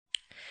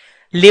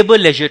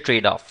Labor-leisure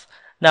trade-off.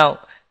 Now,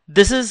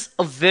 this is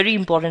a very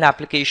important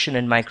application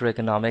in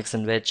microeconomics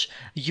in which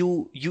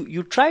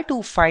you try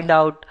to find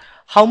out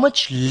how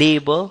much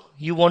labor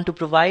you want to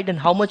provide and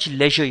how much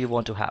leisure you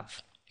want to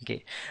have.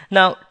 Okay.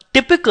 Now,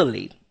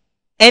 typically,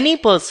 any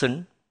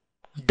person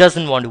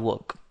doesn't want to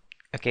work.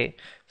 Okay.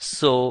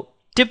 So,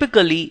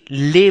 typically,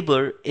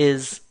 labor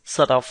is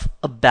sort of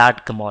a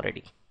bad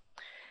commodity.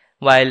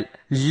 While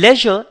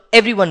leisure,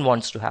 everyone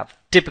wants to have,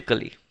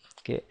 typically.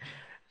 Okay.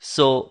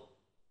 So,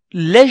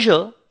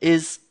 leisure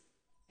is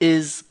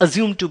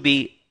assumed to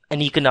be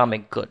an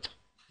economic good.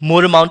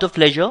 More amount of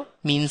leisure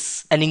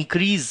means an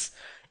increased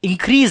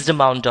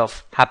amount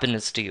of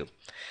happiness to you,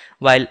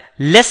 while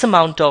less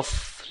amount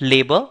of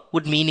labor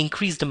would mean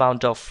increased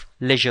amount of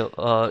leisure,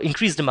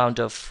 increased amount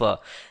of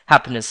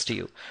happiness to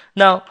you.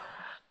 Now,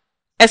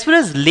 as far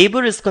as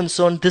labor is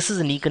concerned, this is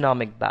an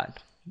economic bad.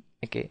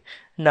 Okay.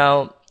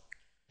 Now,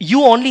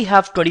 you only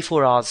have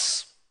 24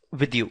 hours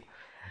with you.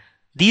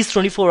 These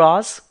 24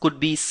 hours could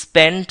be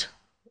spent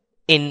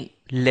in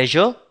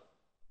leisure,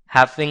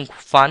 having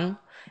fun,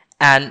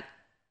 and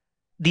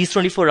these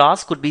 24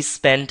 hours could be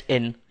spent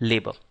in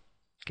labor.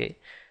 Okay.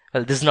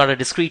 Well, this is not a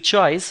discrete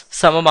choice.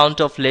 Some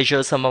amount of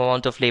leisure, some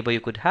amount of labor you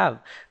could have.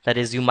 That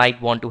is, you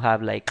might want to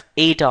have like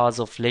 8 hours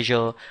of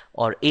leisure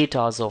or 8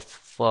 hours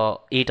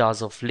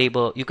of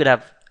labor. You could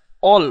have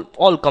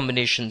all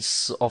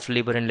combinations of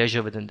labor and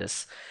leisure within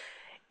this.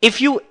 If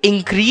you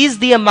increase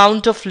the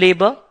amount of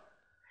labor,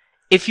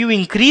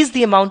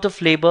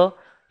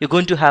 you're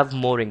going to have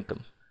more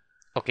income.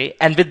 Okay.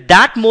 And with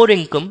that more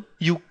income,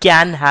 you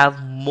can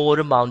have more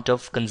amount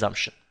of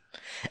consumption.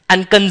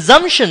 And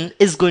consumption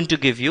is going to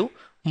give you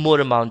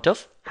more amount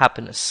of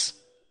happiness.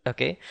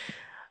 Okay.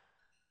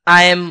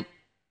 The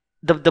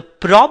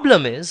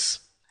problem is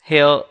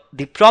here,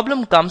 the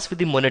problem comes with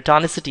the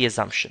monotonicity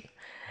assumption.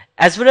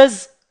 As far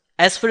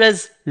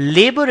as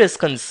labor is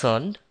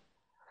concerned,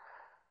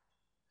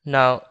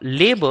 now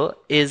labor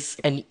is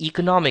an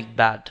economic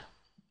bad.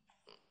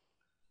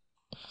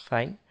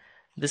 Fine.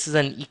 This is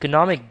an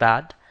economic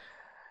bad,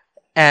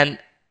 and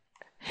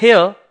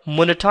here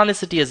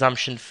monotonicity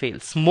assumption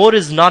fails. More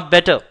is not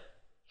better.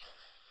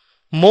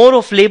 More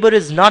of labor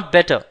is not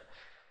better.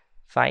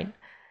 Fine.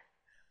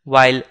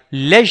 While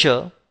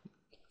leisure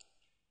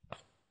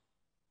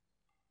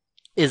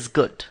is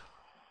good.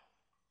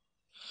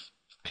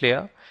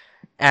 Clear?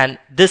 And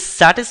this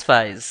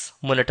satisfies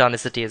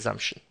monotonicity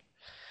assumption.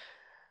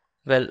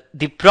 Well,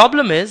 the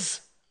problem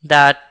is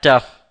that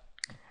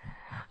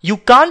you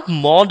can't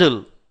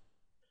model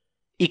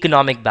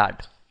economic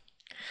bad.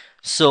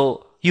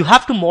 So you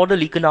have to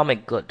model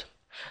economic good.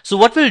 So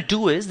what we'll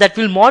do is that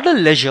we'll model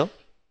leisure,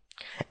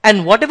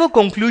 and whatever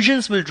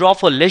conclusions we'll draw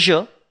for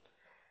leisure,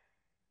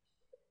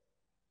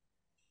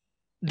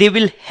 they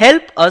will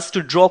help us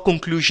to draw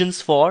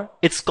conclusions for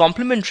its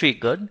complementary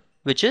good,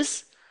 which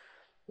is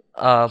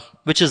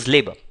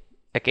labor.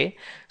 Okay.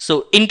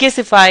 So in case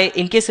if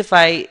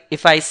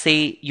I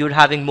say you're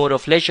having more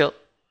of leisure,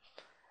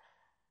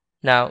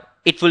 now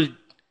it will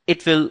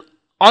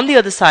on the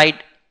other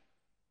side,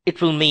 it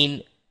will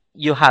mean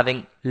you're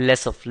having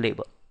less of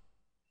labor.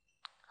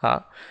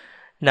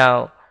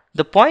 Now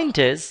the point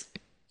is,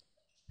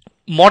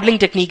 modeling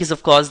technique is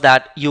of course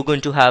that you're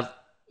going to have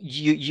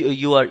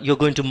you're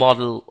going to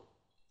model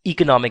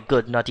economic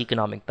good, not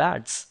economic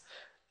bads.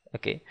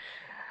 Okay.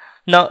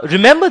 Now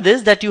remember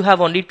this, that you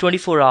have only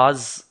 24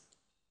 hours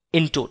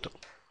in total.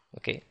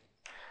 Okay.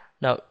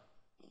 Now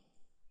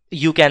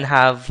you can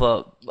have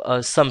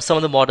some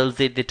of the models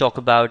they talk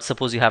about,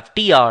 suppose you have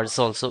T hours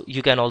also,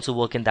 you can also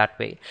work in that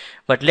way.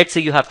 But let's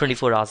say you have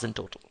 24 hours in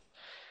total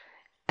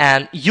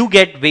and you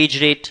get wage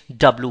rate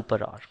W per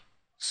hour.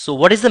 So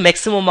what is the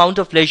maximum amount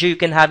of leisure you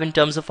can have in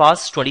terms of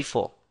hours?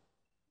 24.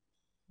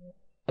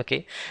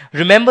 Okay.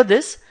 Remember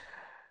this.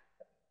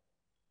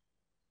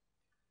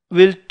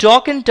 We'll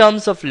talk in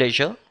terms of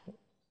leisure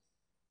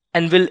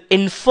and we'll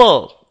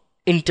infer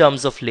in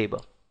terms of labor.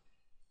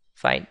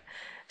 Fine.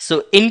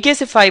 So in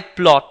case if I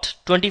plot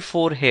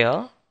 24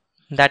 here,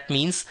 that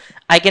means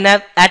I can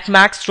have at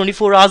max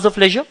 24 hours of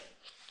leisure.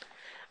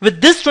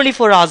 With this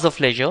 24 hours of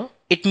leisure,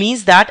 it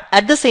means that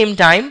at the same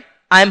time,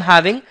 I am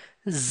having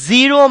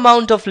zero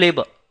amount of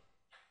labor.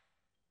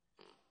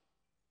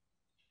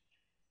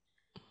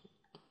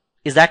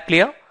 Is that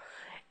clear?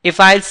 If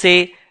I'll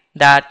say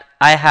that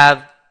I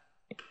have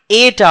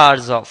 8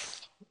 hours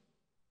of,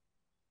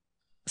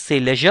 say,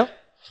 leisure,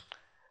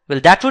 well,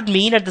 that would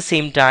mean at the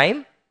same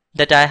time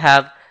that I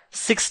have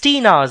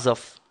 16 hours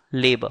of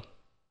labor.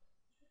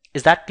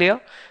 Is that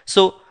clear?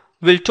 So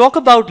we'll talk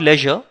about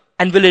leisure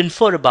and we'll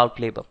infer about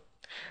labor.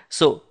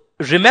 So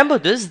remember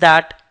this,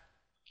 that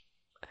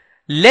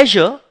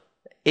leisure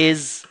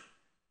is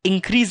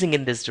increasing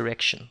in this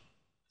direction.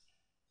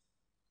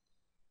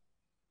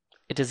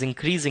 It is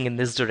increasing in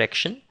this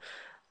direction,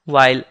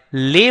 while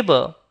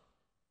labor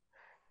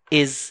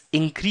is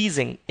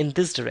increasing in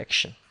this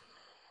direction.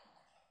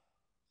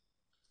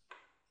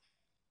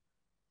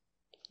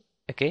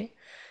 Okay,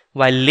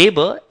 while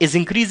labor is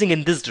increasing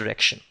in this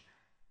direction.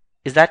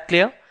 Is that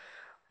clear?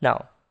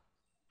 Now,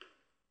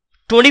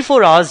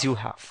 24 hours you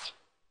have.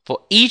 For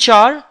each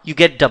hour, you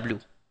get W.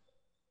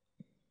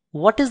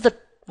 What is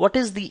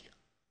the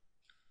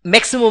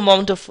maximum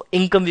amount of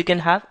income you can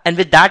have? And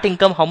with that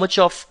income, how much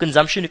of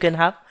consumption you can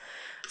have?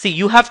 See,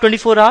 you have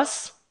 24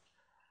 hours.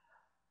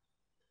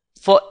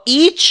 For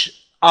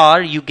each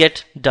hour, you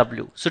get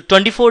W. So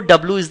 24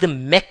 W is the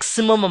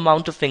maximum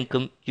amount of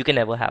income you can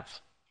ever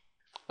have.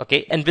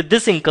 Okay, and with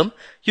this income,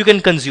 you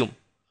can consume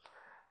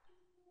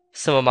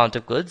some amount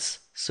of goods.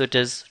 So it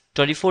is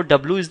 24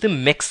 W is the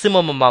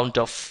maximum amount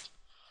of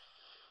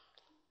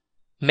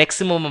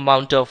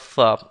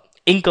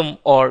income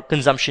or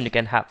consumption you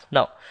can have.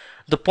 Now,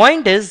 the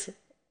point is,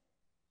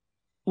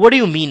 what do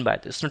you mean by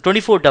this? Now,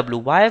 24 W,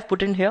 why I've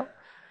put in here?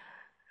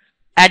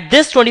 At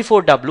this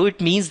 24 W, it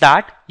means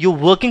that you're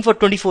working for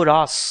 24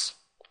 hours.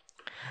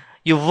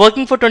 You're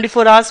working for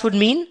 24 hours would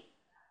mean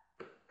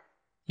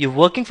you're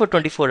working for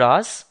 24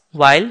 hours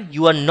while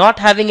you are not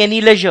having any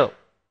leisure.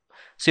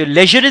 So your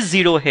leisure is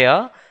 0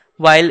 here,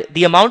 while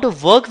the amount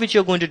of work which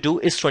you're going to do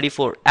is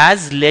 24,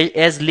 as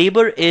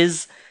labor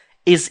is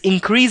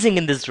increasing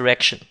in this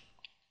direction.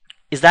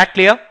 Is that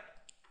clear?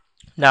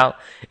 Now,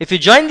 if you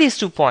join these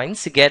 2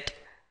 points, you get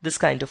this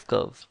kind of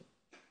curve.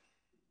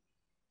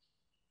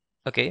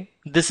 Okay,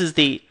 this is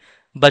the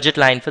budget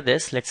line for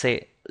this. Let's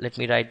say, let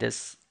me write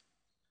this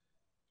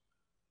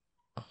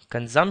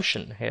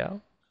consumption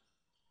here.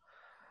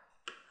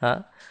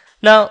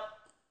 Now,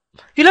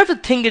 you'll have to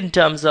think in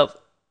terms of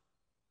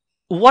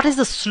what is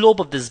the slope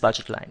of this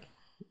budget line.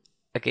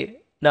 Okay,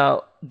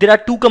 now there are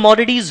 2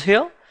 commodities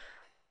here.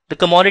 The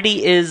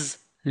commodity is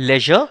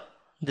leisure.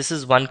 This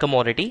is one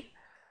commodity,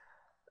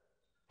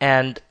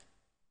 and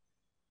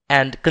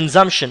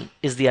consumption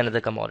is the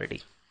another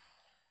commodity.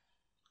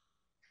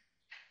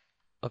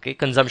 Okay,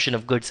 consumption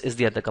of goods is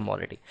the other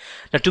commodity.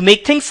 Now, to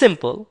make things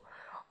simple,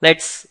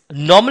 let's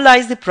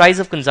normalize the price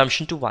of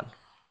consumption to 1.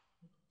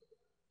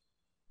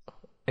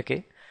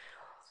 Okay,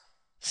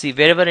 see,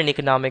 wherever in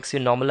economics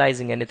you're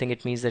normalizing anything,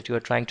 it means that you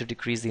are trying to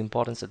decrease the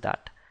importance of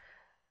that.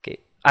 Okay,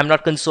 I'm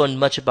not concerned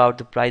much about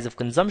the price of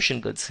consumption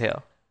goods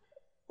here,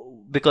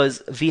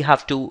 because we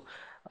have to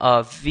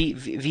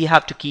we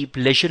have to keep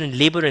leisure and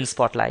labor in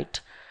spotlight,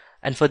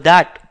 and for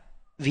that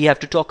we have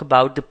to talk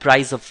about the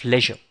price of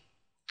leisure.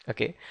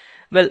 Okay,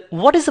 well,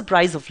 what is the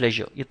price of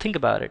leisure? You think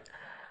about it.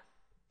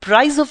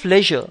 Price of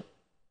leisure,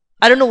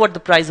 I don't know what the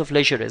price of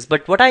leisure is,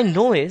 but what I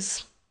know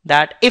is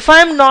that if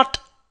I'm not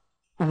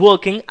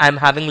working, I'm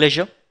having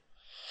leisure.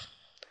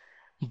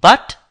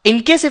 But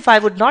in case if I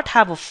would not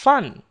have a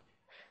fun,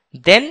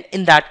 then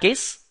in that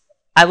case,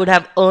 I would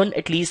have earned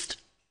at least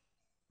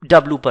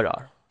W per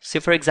hour. Say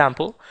for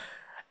example,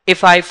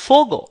 if I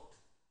forego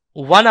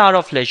 1 hour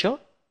of leisure,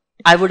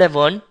 I would have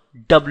earned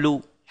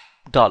W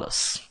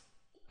dollars.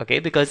 Okay,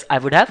 because I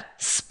would have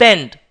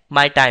spent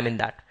my time in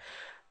that.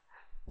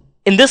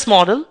 In this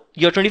model,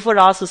 your 24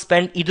 hours is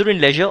spent either in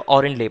leisure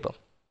or in labor.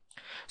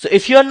 So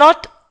if you're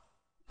not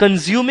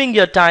consuming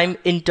your time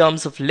in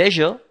terms of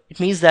leisure, it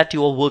means that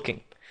you are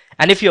working.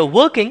 And if you're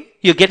working,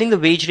 you're getting the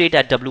wage rate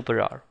at W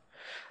per hour.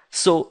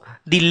 So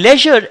the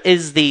leisure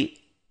is the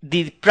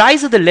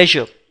price of the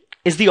leisure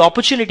is the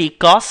opportunity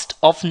cost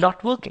of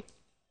not working.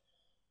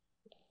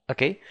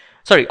 Okay,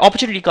 sorry,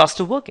 opportunity cost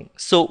of working.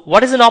 So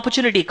what is an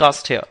opportunity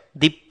cost here?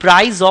 The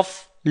price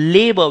of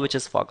labor which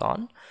is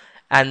foregone,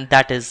 and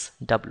that is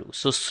W.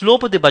 So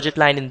slope of the budget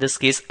line in this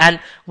case. And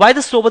why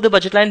the slope of the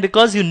budget line?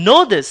 Because you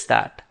know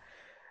that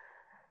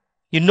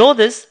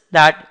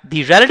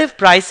the relative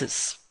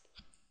prices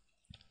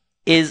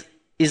is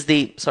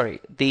the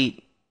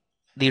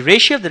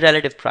ratio of the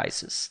relative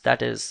prices,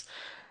 that is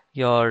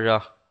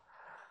your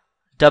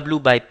W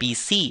by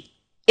PC.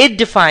 It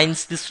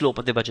defines the slope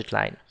of the budget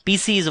line.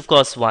 PC is of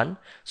course 1,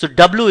 so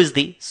W is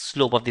the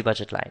slope of the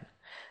budget line.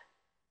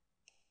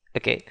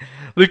 Okay,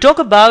 we'll talk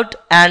about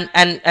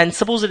and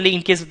supposedly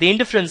in case of the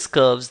indifference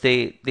curves,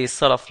 they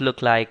sort of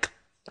look like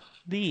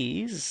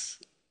these.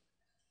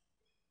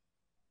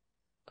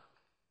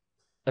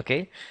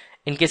 Okay,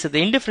 in case of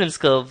the indifference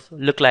curve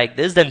look like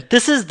this, then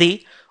this is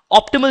the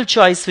optimal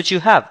choice which you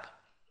have.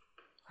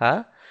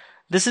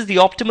 This is the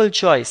optimal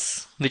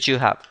choice which you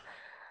have.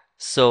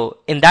 So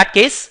in that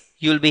case,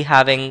 you'll be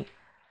having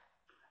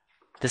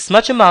this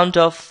much amount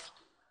of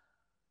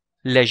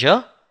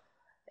leisure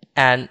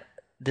and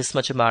this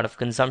much amount of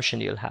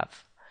consumption you'll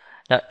have.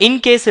 Now,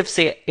 in case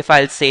if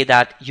I'll say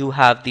that you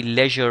have the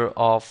leisure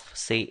of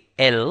say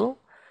L,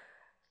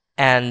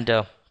 and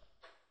I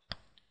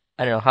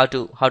don't know how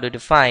to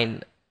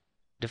define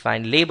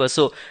labor.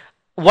 So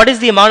what is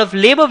the amount of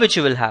labor which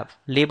you will have?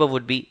 Labor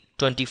would be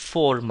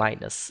 24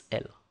 minus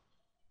L.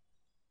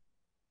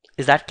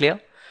 Is that clear?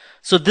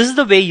 So this is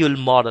the way you'll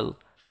model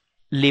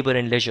labor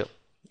and leisure.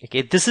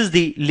 Okay, this is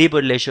the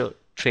labor-leisure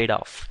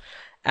trade-off.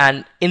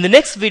 And in the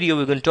next video,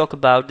 we're going to talk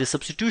about the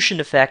substitution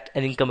effect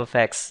and income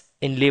effects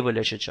in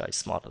labor-leisure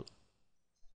choice model.